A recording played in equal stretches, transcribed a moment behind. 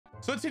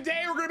So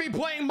today we're going to be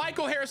playing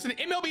Michael Harrison,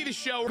 MLB The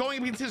Show,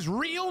 going against his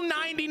real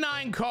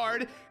 99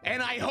 card,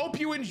 and I hope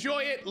you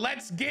enjoy it.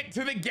 Let's get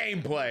to the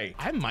gameplay.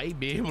 I might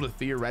be able to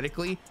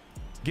theoretically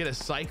get a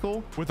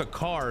cycle with a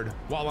card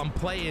while I'm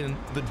playing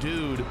the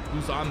dude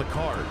who's on the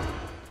card.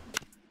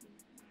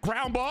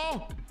 Ground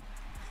ball.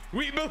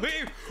 We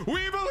believe,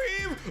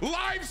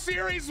 live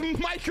series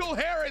Michael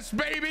Harris,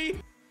 baby.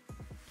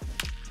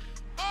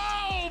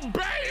 Oh,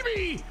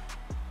 baby.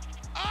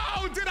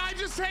 Oh, did I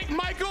just take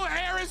Michael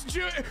Harris?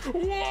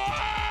 Whoa!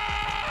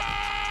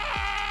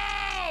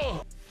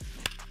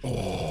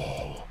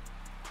 Oh.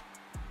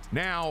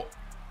 Now,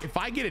 if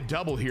I get a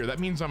double here, that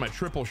means I'm a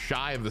triple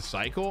shy of the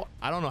cycle.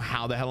 I don't know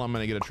how the hell I'm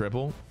gonna get a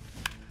triple.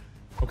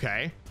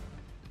 Okay.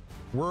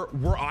 We're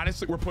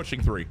honestly, we're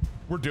pushing 3.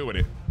 We're doing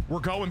it. We're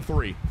going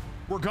 3.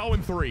 We're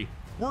going 3.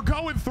 We're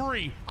going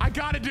 3. I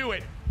gotta do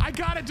it. I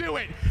gotta do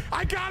it.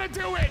 I gotta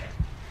do it.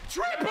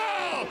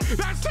 Triple!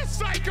 That's the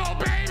cycle,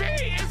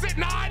 baby! Is it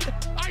not?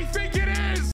 I think it is!